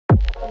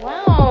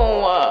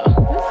Wow,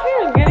 this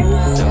hair is getting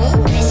so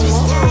long.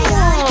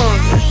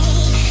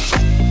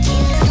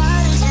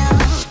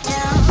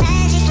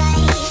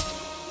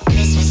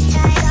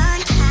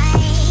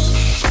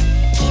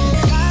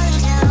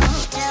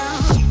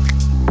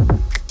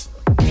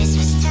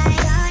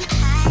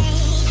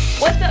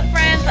 What's up,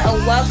 friends?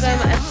 Welcome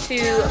to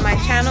my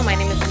channel. My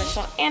name is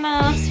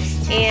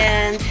MichelleAna,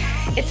 and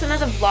it's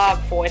another vlog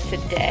for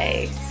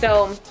today.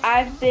 So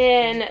I've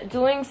been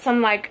doing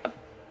some like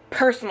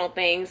personal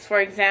things,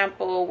 for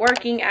example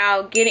working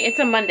out, it's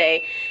a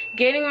Monday,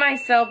 getting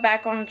myself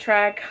back on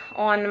track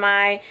on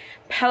my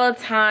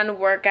Peloton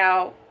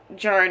workout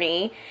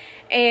journey,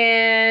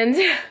 and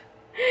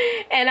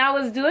I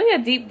was doing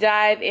a deep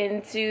dive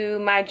into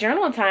my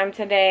journal time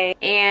today,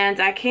 and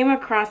I came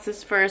across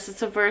this verse.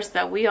 It's a verse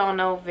that we all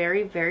know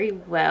very, very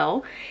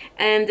well,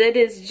 and it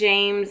is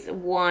James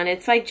 1.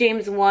 It's like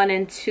James 1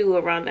 and 2,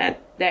 around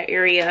that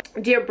area.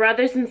 Dear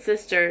brothers and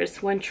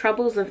sisters, when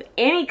troubles of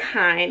any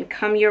kind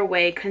come your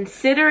way,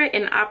 consider it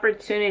an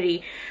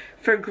opportunity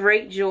for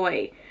great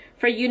joy.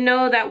 For you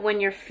know that when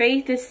your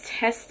faith is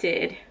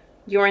tested,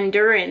 your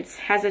endurance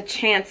has a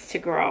chance to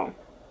grow.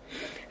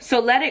 So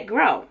let it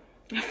grow.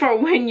 For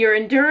when your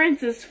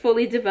endurance is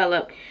fully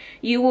developed,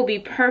 you will be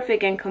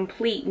perfect and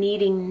complete,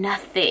 needing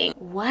nothing.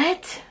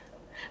 What?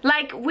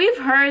 Like, we've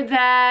heard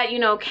that, you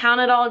know,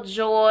 count it all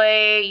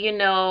joy, you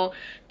know,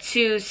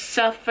 to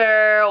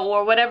suffer,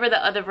 or whatever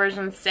the other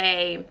versions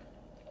say,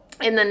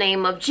 in the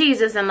name of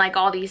Jesus, and like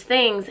all these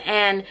things.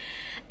 And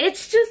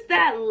it's just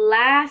that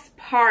last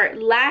part,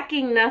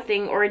 lacking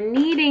nothing or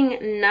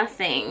needing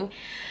nothing.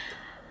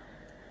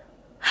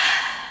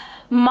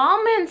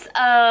 Moments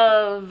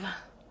of,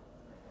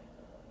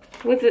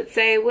 what does it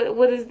say?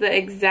 What does the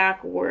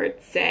exact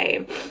word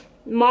say?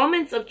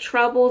 Moments of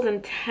troubles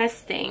and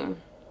testing.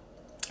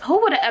 Who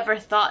would have ever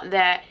thought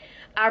that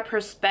our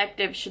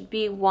perspective should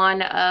be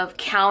one of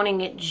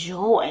counting it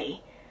joy?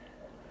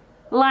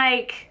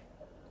 Like,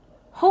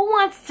 who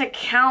wants to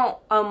count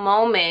a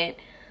moment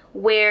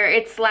where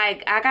it's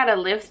like, I gotta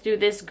live through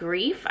this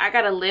grief, I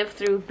gotta live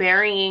through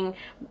burying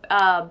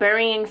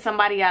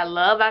somebody I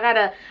love,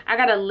 I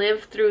gotta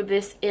live through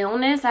this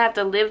illness, I have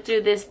to live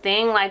through this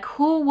thing? Like,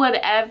 who would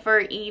ever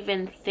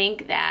even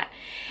think that?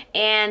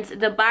 And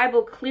the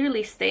Bible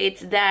clearly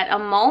states that a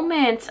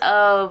moment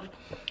of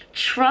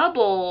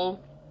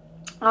trouble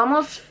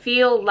almost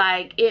feel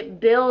like it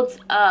builds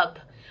up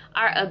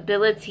our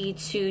ability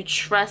to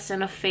trust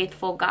in a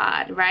faithful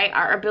God, right?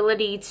 Our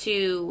ability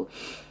to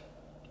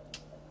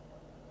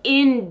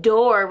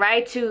endure,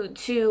 right? To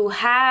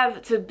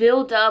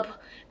build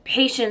up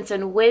patience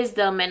and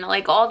wisdom and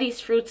like all these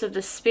fruits of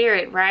the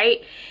Spirit,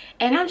 right?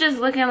 And I'm just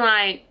looking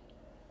like,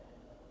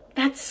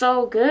 that's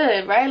so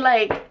good, right?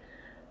 Like,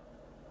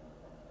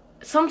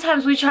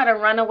 sometimes we try to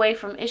run away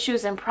from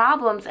issues and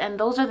problems, and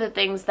those are the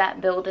things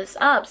that build us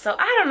up. So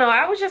I don't know,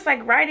 I was just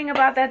like writing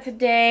about that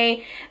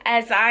today,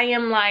 as I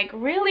am like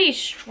really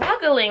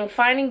struggling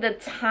finding the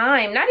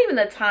time, not even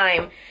the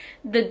time,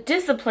 the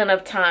discipline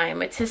of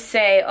time to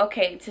say,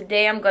 okay,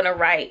 today I'm gonna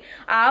write.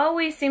 I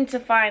always seem to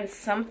find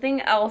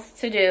something else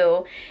to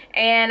do,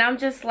 and I'm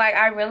just like,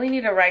 I really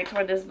need to write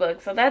toward this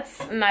book. So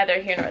that's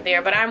neither here nor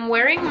there. But I'm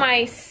wearing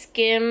my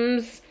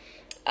Skims,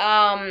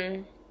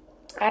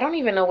 I don't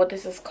even know what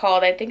this is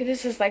called. I think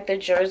this is like the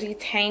jersey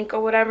tank or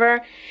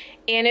whatever,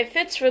 and it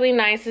fits really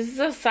nice. This is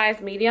a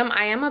size medium.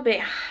 I am a bit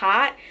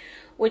hot,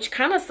 which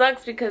kind of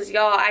sucks because,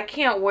 y'all, I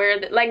can't wear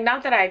like,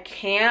 not that I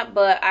can't,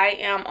 but I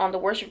am on the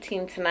worship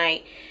team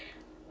tonight.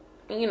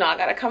 You know, I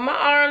gotta cover my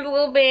arms a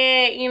little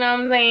bit, you know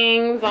what I'm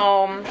saying?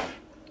 So,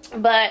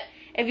 but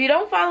if you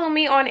don't follow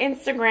me on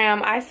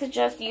Instagram, I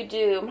suggest you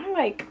do. My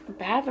like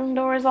bathroom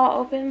door is all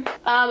open.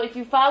 If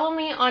you follow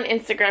me on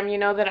Instagram, you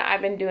know that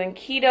I've been doing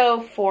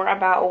keto for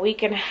about a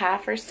week and a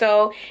half or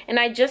so, and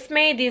I just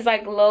made these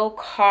like low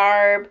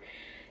carb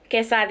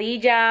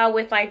quesadilla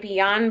with like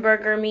Beyond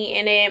Burger meat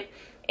in it,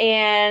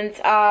 and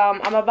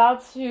I'm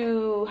about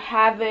to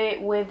have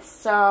it with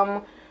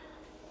some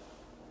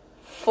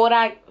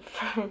Forager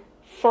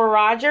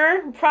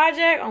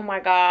Project. Oh my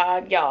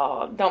god,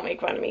 y'all, don't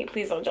make fun of me,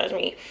 please don't judge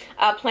me.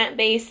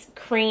 Plant-based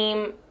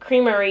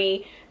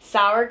creamery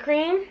sour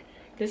cream.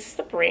 This is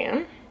the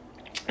brand.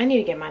 I need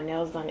to get my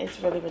nails done, it's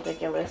really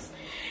ridiculous.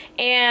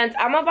 And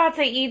I'm about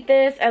to eat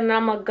this, and then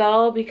I'm gonna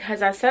go,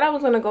 because I said I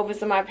was gonna go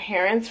visit my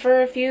parents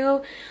for a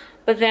few,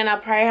 but then I'll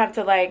probably have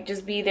to like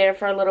just be there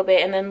for a little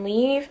bit and then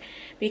leave,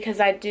 because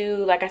I do,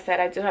 like I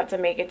said, I do have to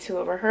make it to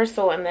a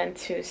rehearsal and then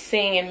to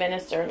sing and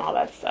minister and all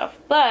that stuff.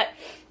 But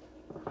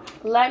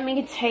let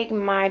me take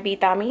my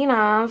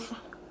vitaminas,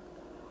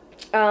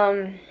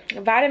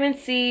 vitamin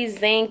C,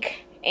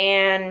 zinc,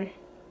 and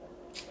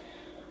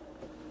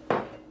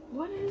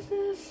what is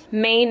this?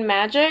 Main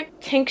Magic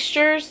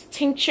tinctures.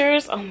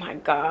 Oh my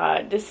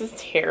god, this is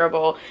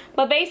terrible.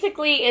 But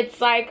basically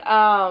it's like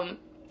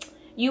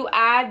you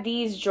add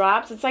these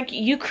drops. It's like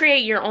you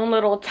create your own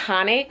little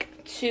tonic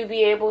to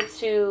be able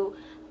to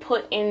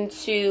put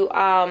into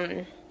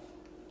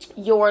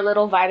your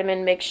little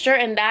vitamin mixture,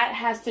 and that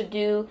has to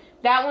do,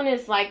 that one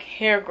is like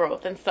hair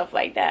growth and stuff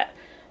like that.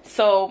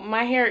 So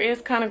my hair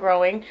is kind of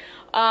growing.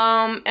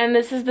 And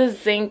this is the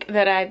zinc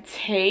that I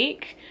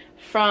take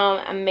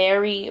from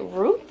Mary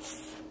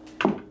Roots.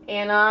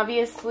 And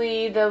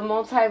obviously the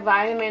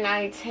multivitamin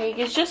I take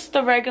is just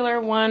the regular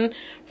one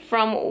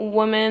from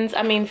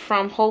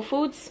from Whole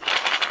Foods,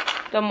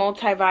 the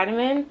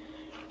multivitamin.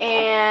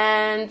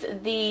 And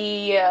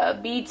the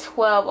B12,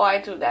 oh,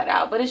 I threw that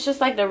out, but it's just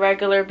like the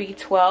regular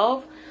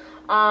B12.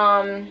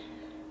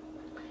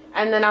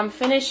 And then I'm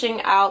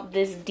finishing out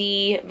this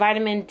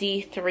vitamin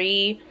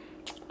D3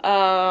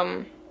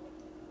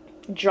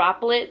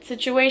 droplet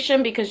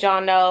situation, because y'all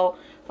know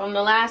from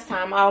the last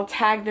time, I'll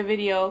tag the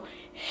video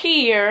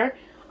here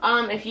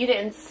if you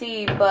didn't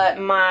see, but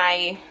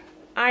my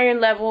iron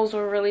levels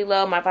were really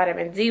low, my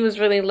vitamin D was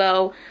really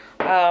low,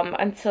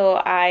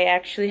 until I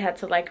actually had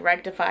to like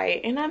rectify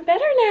it, and I'm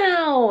better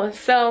now.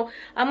 So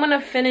I'm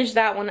gonna finish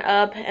that one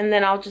up, and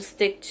then I'll just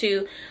stick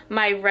to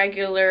my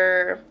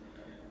regular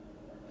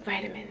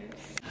vitamins.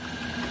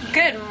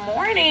 Good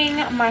morning,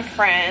 my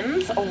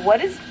friends.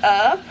 What is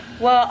up?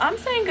 Well, I'm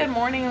saying good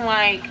morning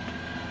like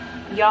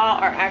y'all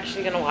are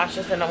actually gonna watch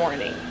this in the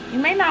morning. You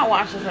may not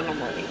watch this in the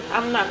morning,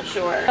 I'm not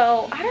sure.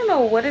 So I don't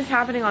know what is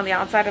happening on the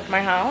outside of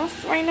my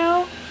house right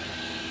now,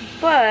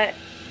 but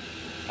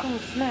oh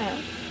snap,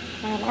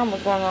 my alarm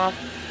was going off.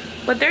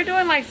 But they're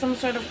doing like some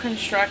sort of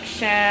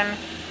construction.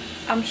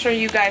 I'm sure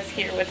you guys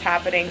hear what's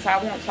happening, so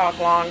I won't talk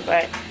long,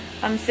 but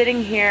I'm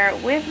sitting here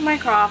with my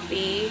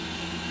coffee.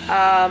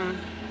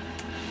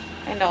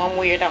 I know I'm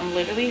weird, I'm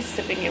literally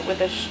sipping it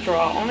with a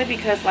straw, only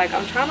because like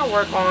I'm trying to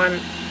work on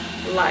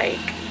like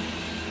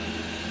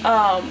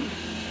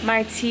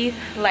my teeth,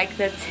 like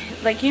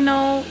like you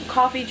know,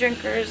 coffee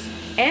drinkers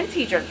and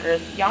tea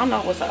drinkers, y'all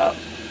know what's up.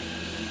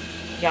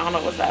 Y'all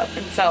know what's up.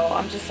 And so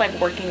I'm just like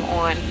working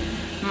on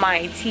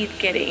my teeth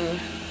getting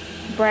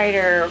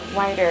brighter,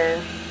 whiter,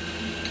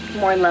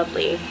 more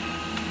lovely.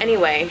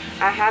 Anyway,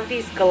 I have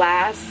these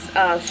glass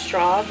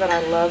straws that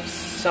I love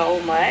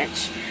so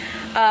much.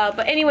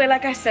 But anyway,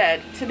 like I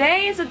said,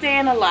 today is a day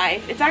in the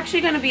life. It's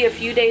actually going to be a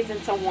few days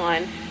into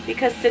one,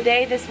 because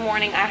this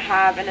morning I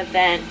have an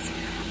event.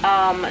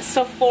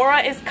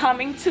 Sephora is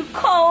coming to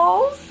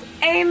Kohl's.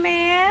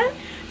 Amen.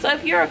 So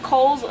if you're a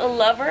Kohl's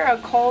lover, a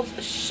Kohl's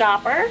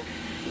shopper,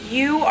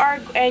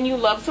 and you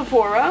love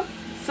Sephora,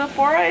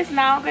 Sephora is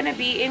now going to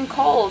be in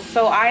Kohl's.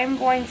 So I'm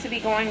going to be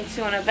going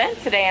to an event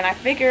today, and I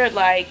figured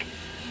like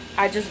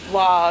I just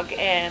vlog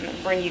and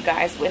bring you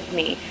guys with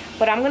me.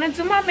 But I'm gonna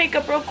do my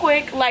makeup real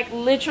quick. Like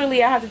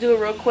literally I have to do it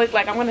real quick.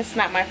 Like I'm gonna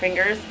snap my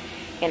fingers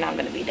and I'm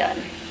gonna be done.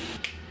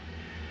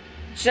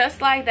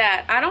 Just like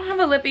that. I don't have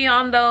a lippy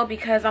on though,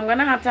 because I'm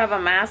gonna have to have a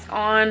mask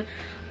on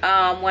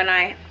when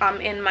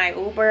I'm in my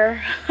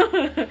Uber.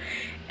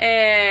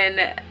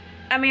 And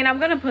I mean, I'm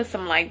gonna put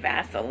some like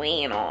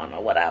Vaseline on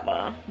or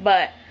whatever,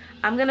 but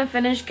I'm gonna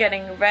finish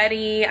getting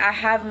ready. I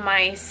have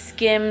my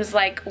Skims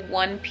like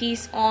one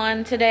piece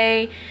on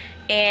today,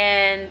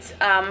 and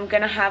I'm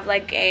gonna have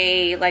like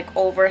a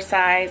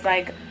oversized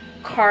like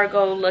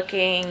cargo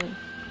looking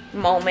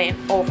moment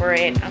over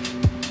it.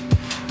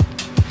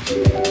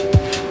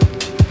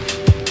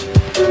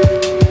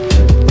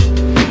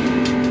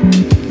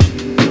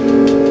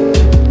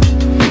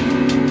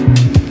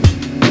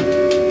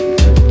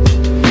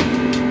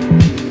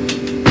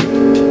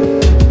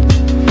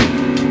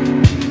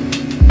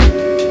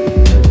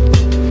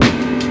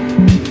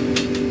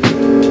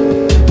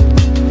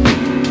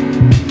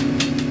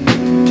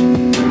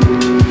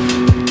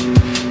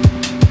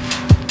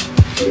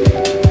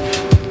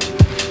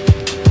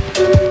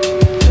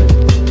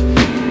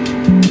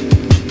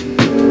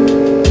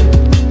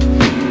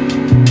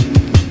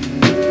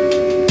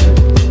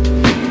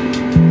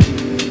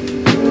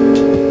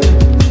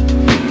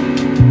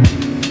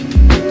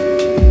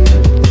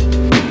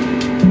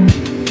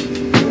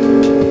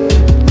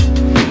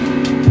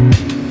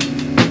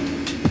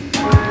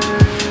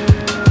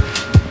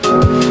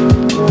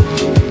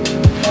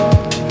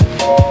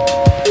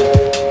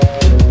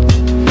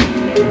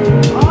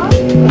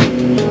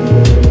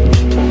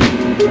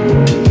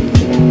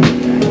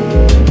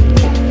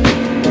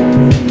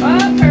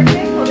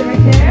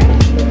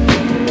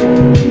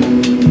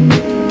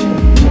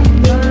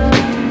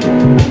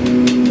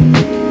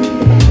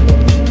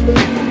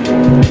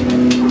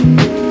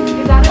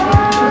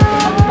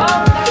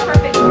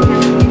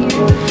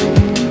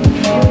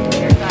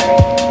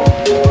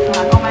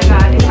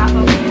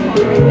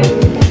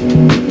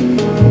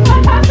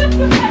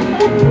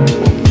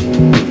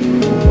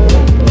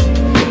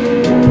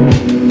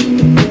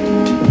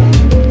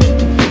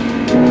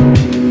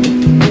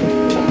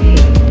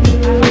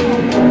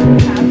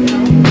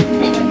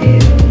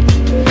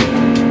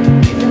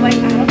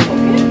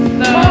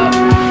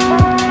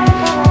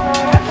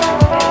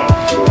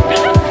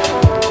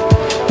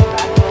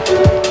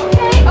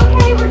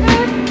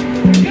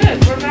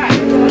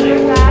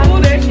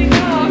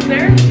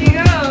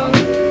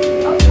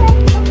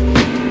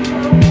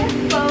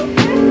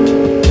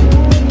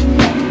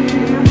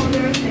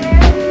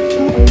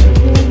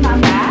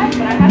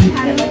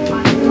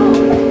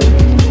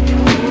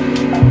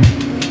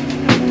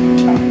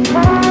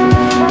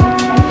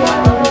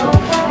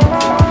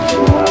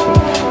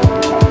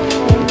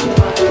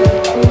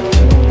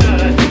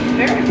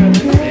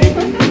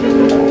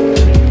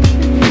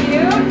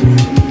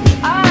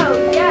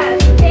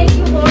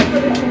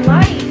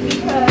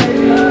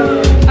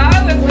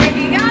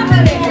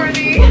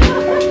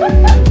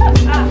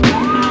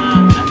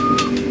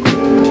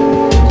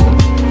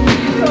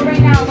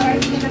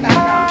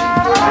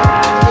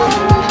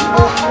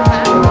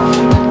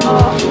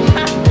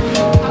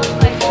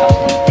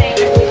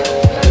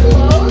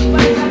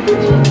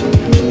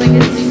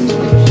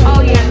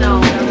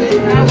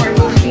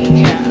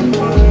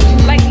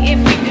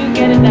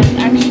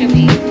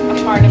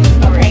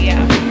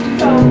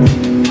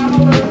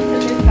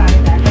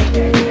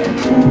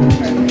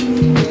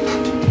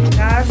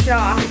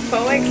 y'all, I'm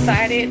so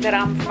excited that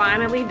I'm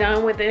finally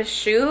done with this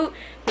shoot.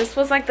 This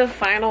was like the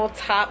final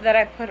top that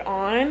I put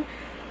on.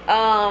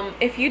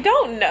 If you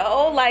don't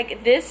know,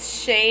 like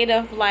this shade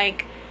of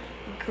like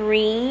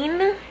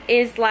green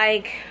is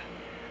like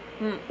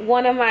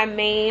one of my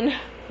main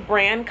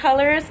brand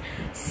colors.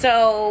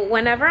 So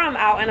whenever I'm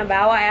out and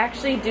about, I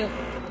actually do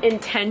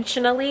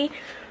intentionally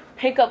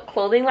pick up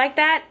clothing like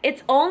that.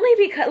 It's only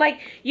because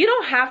like you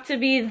don't have to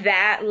be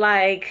that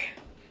like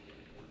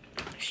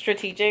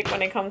strategic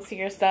when it comes to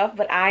your stuff,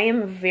 but I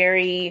am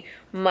very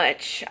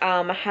much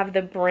I have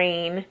the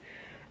brain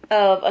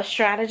of a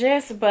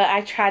strategist, but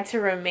I try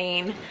to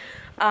remain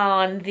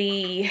on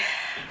the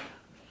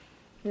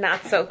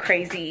not so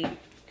crazy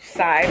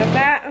side of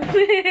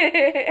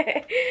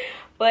that.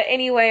 But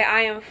anyway,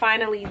 I am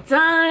finally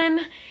done,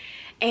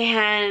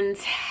 and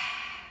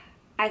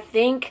I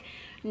think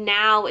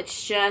now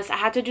it's just I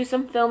have to do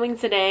some filming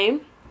today.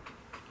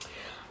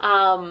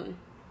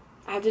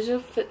 I have to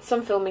do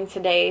some filming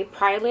today.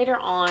 Probably later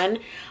on.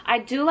 I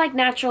do like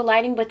natural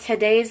lighting, but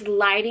today's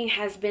lighting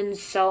has been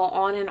so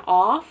on and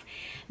off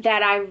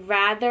that I'd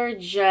rather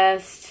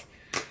just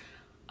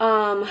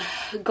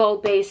go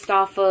based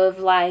off of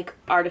like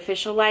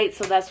artificial light.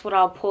 So that's what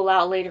I'll pull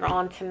out later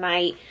on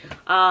tonight.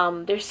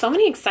 There's so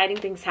many exciting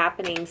things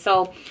happening.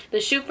 So the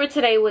shoot for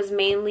today was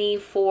mainly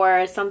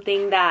for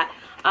something that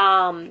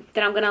I'm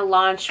gonna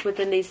launch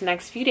within these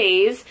next few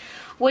days,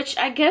 which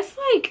I guess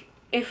like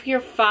if you're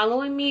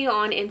following me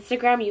on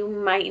Instagram, you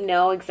might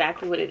know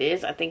exactly what it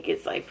is. I think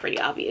it's like pretty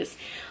obvious,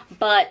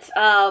 but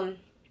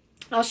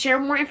I'll share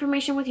more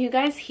information with you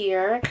guys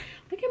here.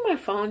 Look at my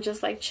phone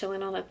just like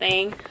chilling on the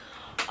thing.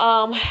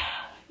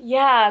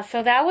 Yeah,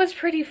 so that was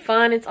pretty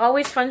fun. It's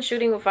always fun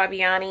shooting with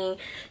Fabiani.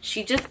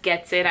 She just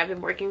gets it. I've been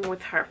working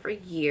with her for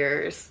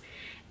years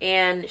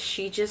and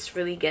she just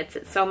really gets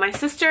it. So my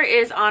sister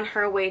is on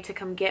her way to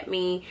come get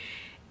me,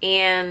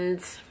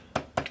 and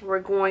we're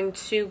going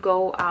to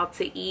go out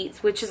to eat,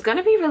 which is going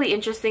to be really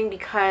interesting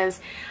because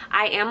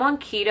I am on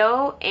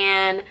keto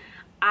and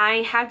I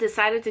have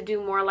decided to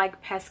do more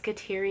like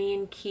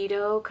pescatarian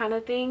keto kind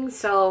of thing.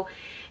 So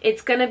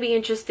it's going to be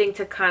interesting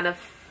to kind of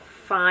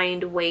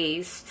find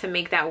ways to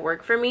make that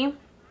work for me.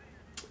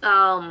 But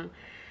I'm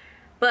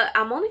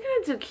only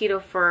going to do keto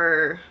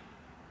for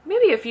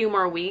maybe a few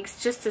more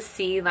weeks just to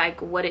see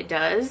like what it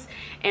does.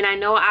 And I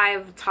know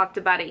I've talked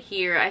about it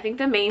here. I think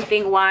the main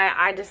thing why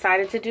I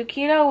decided to do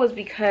keto was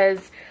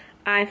because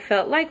I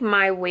felt like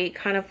my weight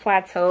kind of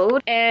plateaued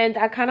and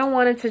I kind of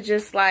wanted to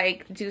just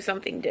like do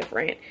something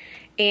different.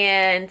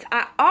 And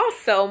I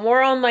also,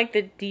 more on like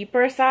the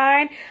deeper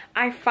side,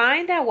 I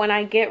find that when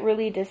I get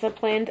really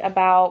disciplined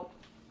about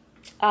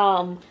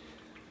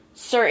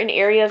certain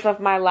areas of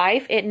my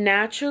life, it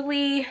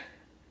naturally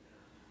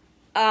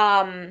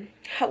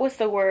what's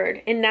the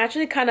word? It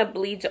naturally kind of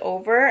bleeds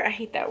over. I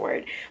hate that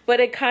word, but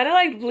it kind of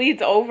like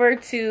bleeds over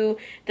to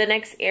the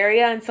next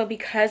area. And so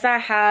because I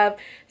have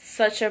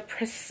such a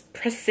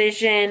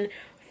precision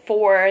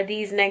for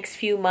these next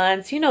few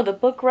months, you know, the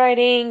book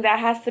writing that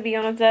has to be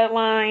on a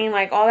deadline,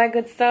 like all that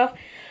good stuff,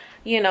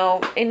 you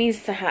know, it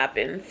needs to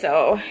happen.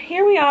 So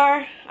here we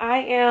are. I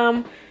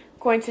am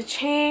going to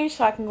change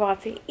so I can go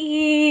out to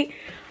eat.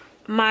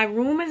 My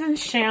room is in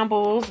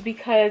shambles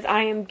because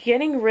I am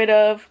getting rid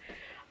of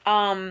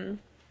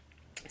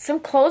some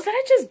clothes that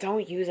I just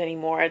don't use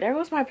anymore. There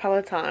goes my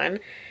Peloton.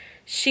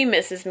 She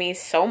misses me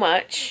so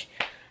much.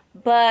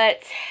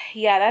 But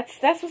yeah,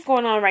 that's what's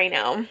going on right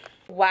now.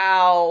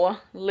 Wow,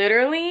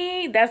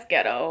 literally that's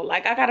ghetto.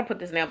 Like I gotta put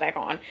this nail back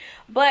on.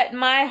 But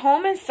my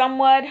home is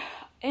somewhat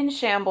in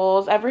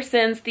shambles ever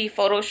since the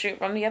photo shoot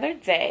from the other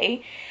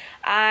day.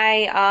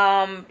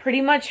 I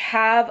pretty much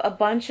have a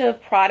bunch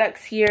of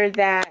products here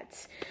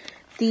that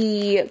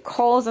the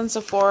Kohl's and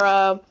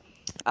Sephora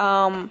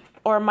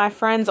or my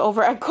friends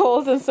over at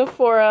Kohl's and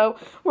Sephora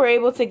were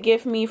able to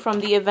gift me from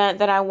the event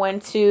that I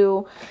went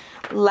to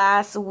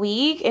last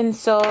week. And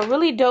so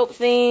really dope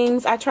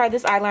things. I tried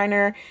this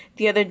eyeliner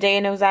the other day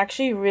and it was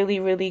actually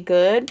really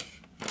good.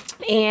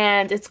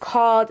 And it's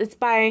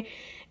by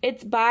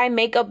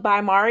Makeup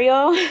by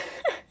Mario.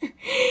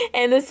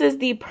 And this is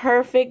the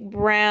Perfect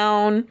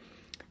Brown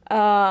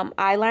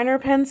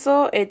eyeliner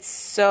pencil. It's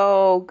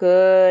so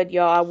good,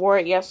 y'all. I wore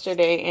it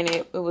yesterday and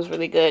it was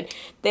really good.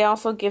 They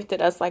also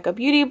gifted us like a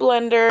beauty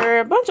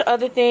blender, a bunch of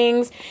other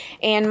things,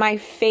 and my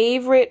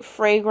favorite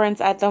fragrance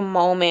at the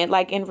moment,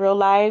 like in real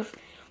life,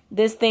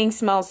 this thing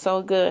smells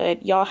so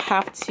good. Y'all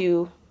have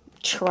to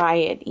try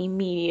it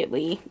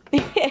immediately.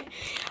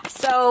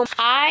 So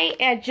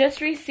I just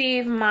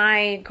received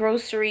my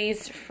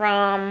groceries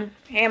from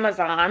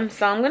Amazon,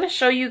 so I'm gonna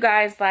show you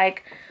guys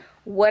like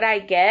what I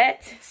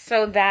get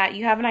so that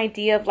you have an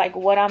idea of like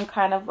what I'm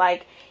kind of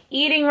like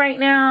eating right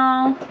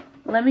now.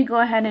 Let me go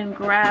ahead and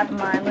grab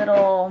my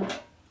little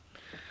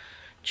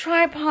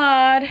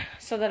tripod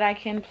so that I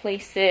can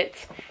place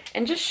it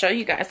and just show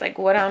you guys like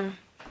what I'm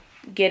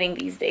getting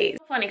these days.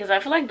 It's funny because I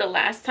feel like the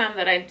last time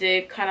that I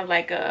did kind of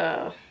like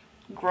a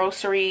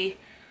grocery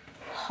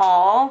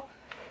haul,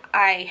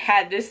 I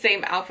had this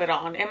same outfit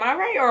on. Am I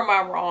right or am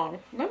I wrong?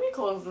 Let me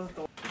close this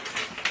door.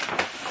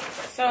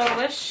 So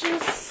let's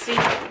just see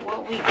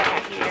what we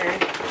got here.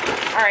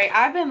 All right,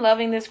 I've been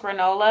loving this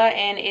granola,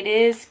 and it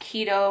is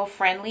keto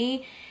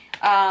friendly.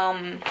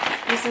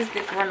 This is the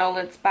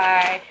granola. It's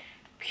by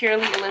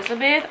Purely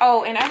Elizabeth.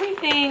 Oh, and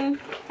everything,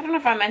 I don't know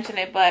if I mentioned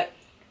it, but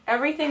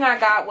everything I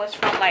got was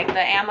from like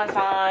the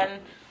Amazon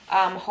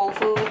Whole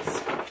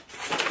Foods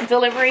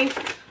delivery.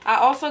 I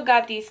also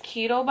got these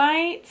keto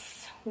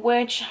bites,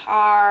 which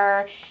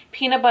are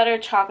peanut butter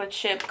chocolate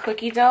chip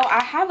cookie dough.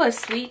 I have a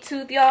sweet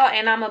tooth, y'all,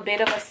 and I'm a bit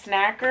of a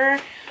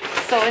snacker,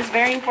 so it's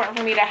very important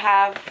for me to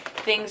have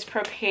things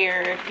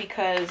prepared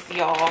because,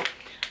 y'all,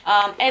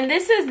 and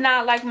this is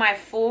not like my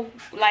full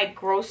like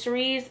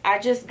groceries. I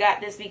just got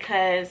this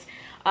because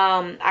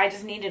I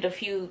just needed a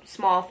few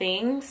small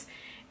things,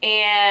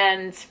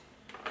 and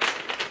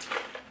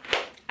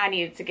I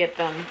needed to get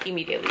them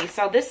immediately.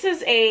 So this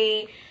is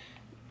a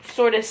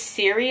sort of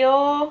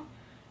cereal.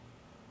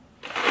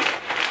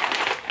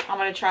 I'm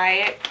gonna try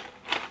it.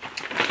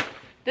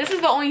 This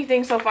is the only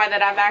thing so far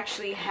that I've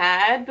actually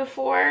had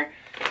before.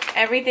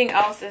 Everything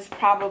else is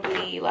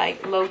probably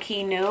like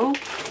low-key new.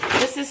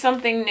 This is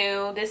something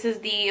new. This is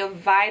the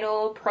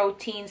Vital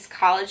Proteins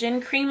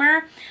Collagen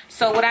Creamer.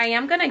 So what I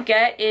am gonna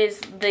get is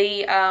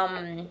the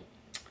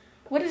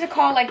what is it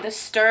called? Like the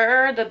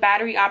stir, the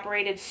battery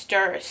operated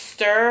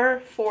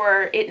stir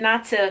for it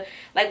not to,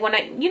 like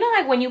when you know,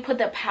 like when you put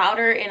the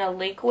powder in a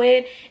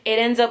liquid, it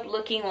ends up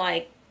looking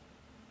like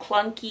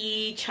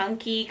clunky,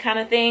 chunky kind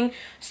of thing.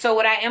 So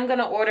what I am going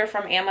to order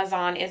from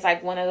Amazon is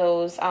like one of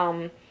those,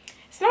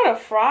 it's not a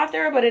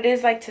frother, but it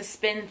is like to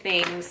spin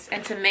things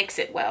and to mix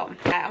it well.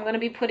 I'm going to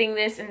be putting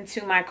this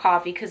into my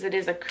coffee because it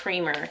is a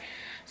creamer.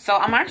 So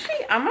I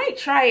might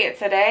try it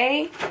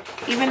today,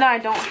 even though I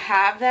don't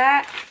have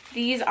that.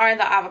 These are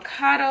the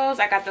avocados.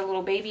 I got the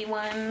little baby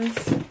ones.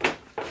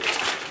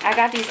 I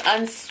got these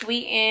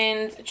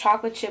unsweetened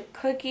chocolate chip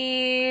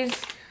cookies.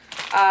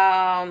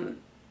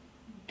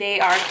 They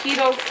are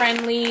keto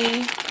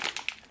friendly.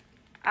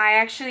 I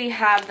actually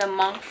have the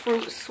monk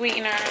fruit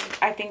sweetener,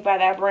 I think by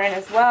that brand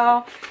as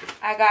well.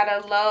 I got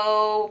a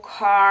low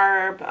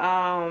carb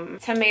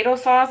tomato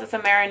sauce. It's a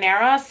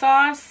marinara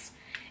sauce,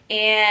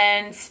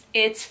 and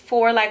it's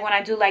for like when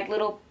I do like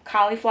little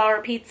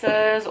cauliflower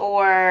pizzas,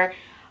 or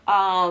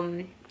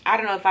I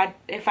don't know,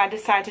 if I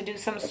decide to do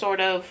some sort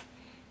of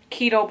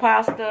keto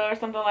pasta or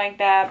something like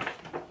that.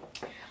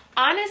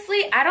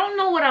 Honestly, I don't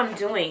know what I'm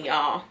doing,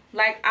 y'all.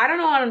 Like, I don't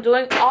know what I'm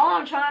doing. All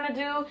I'm trying to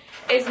do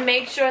is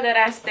make sure that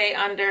I stay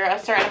under a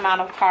certain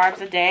amount of carbs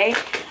a day.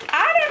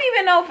 I don't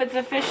even know if it's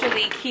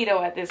officially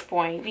keto at this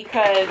point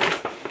because,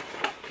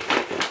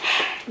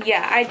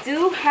 yeah, I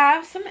do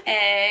have some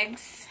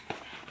eggs.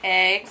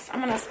 I'm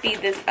going to speed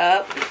this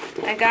up.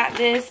 I got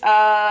this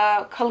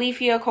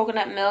Califia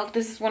coconut milk.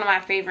 This is one of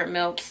my favorite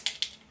milks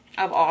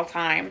of all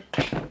time.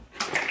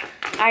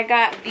 I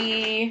got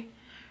the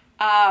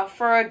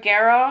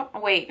Forager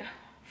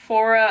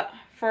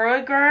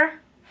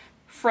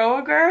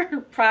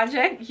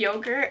Project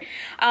yogurt.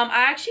 I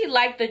actually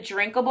like the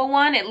drinkable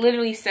one. It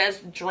literally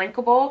says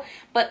drinkable,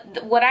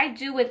 but what I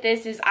do with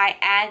this is I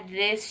add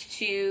this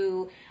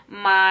to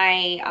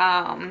my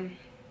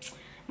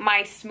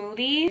my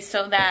smoothies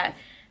so that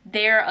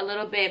they're a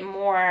little bit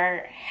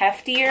more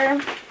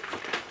heftier.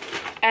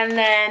 And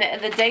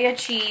then the Daya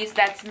cheese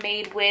that's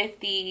made with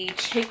the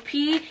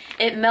chickpea,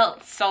 it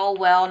melts so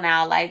well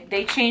now. Like,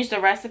 they changed the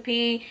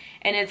recipe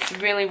and it's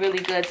really, really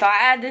good. So I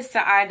add this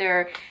to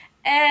either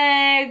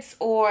eggs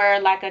or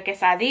like a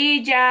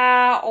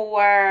quesadilla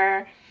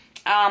or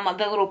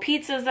the little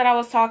pizzas that I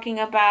was talking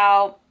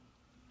about.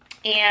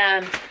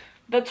 And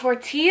the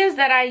tortillas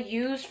that I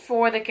use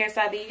for the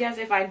quesadillas,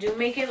 if I do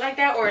make it like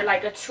that, or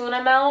like a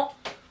tuna melt,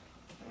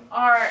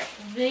 are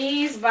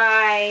these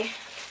by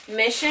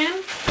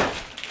Mission.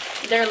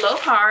 They're low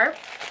carb.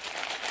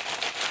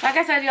 Like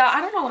I said, y'all,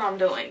 I don't know what I'm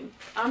doing.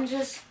 I'm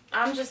just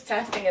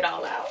testing it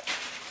all out.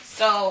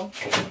 So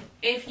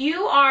if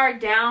you are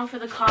down for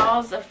the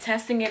cause of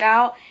testing it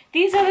out,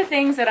 these are the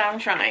things that I'm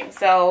trying.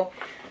 So,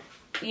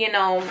 you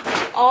know,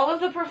 all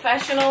of the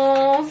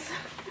professionals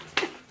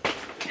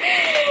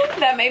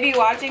that may be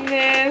watching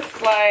this,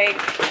 like,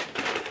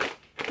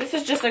 this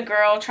is just a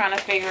girl trying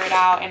to figure it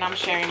out, and I'm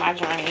sharing my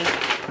journey.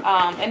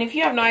 And if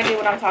you have no idea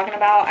what I'm talking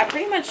about, I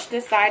pretty much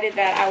decided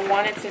that I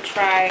wanted to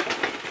try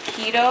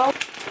keto.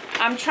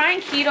 I'm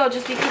trying keto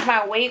just because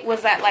my weight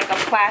was at like a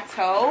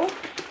plateau,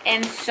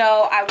 and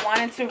so I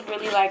wanted to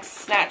really like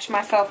snatch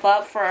myself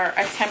up for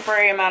a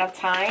temporary amount of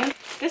time.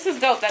 This is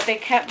dope that they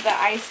kept the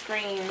ice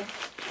cream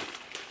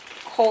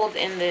cold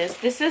in this.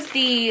 This is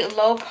the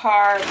low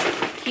carb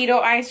keto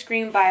ice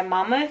cream by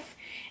Mammoth,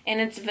 and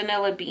it's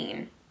vanilla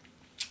bean,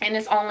 and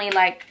it's only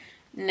like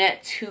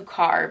net 2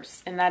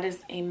 carbs, and that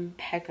is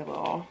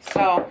impeccable.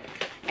 So,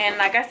 and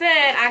like I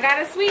said, I got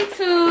a sweet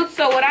tooth,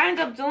 so what I end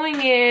up doing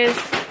is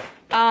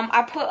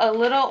I put a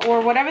little,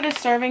 or whatever the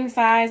serving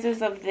size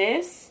is of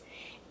this,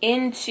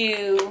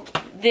 into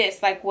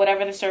this, like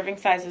whatever the serving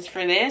size is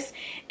for this,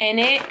 and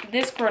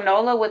this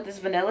granola with this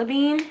vanilla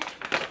bean,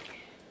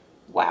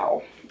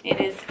 wow, it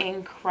is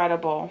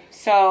incredible.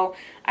 So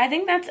I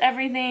think that's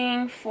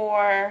everything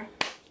for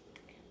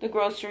the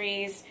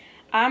groceries.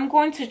 I'm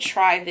going to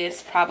try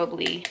this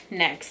probably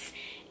next.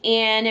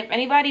 And if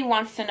anybody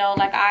wants to know,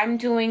 like, I'm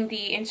doing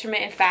the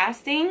intermittent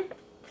fasting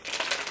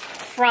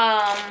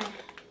from,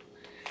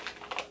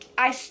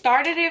 I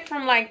started it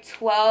from like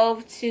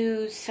 12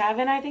 to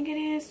 7, I think it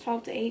is,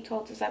 12 to 8,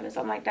 12 to 7,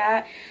 something like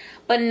that.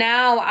 But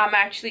now I'm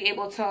actually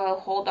able to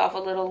hold off a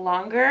little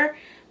longer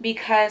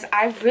because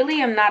I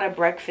really am not a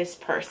breakfast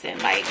person.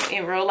 Like,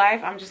 in real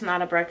life, I'm just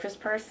not a breakfast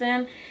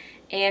person.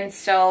 And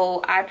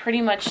so I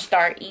pretty much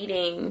start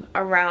eating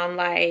around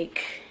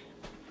like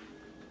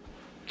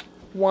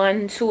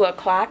 1, 2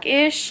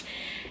 o'clock-ish.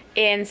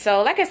 And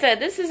so, like I said,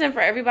 this isn't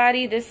for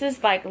everybody. This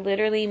is like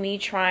literally me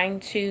trying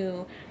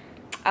to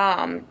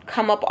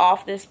come up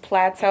off this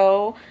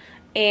plateau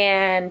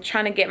and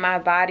trying to get my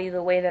body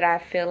the way that I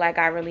feel like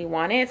I really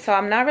want it. So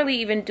I'm not really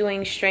even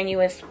doing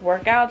strenuous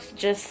workouts,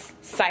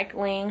 just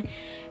cycling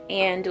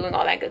and doing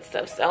all that good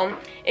stuff. So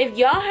if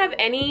y'all have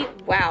any,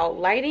 wow,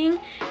 lighting,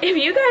 if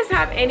you guys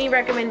have any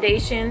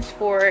recommendations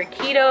for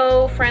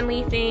keto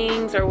friendly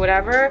things or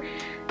whatever,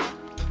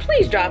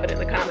 please drop it in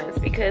the comments,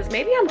 because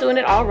maybe I'm doing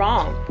it all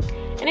wrong.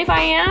 And if I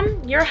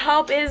am, your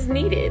help is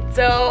needed.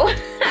 So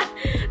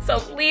so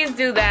please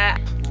do that.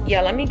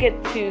 Yeah, let me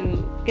get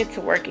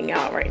to working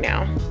out right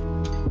now.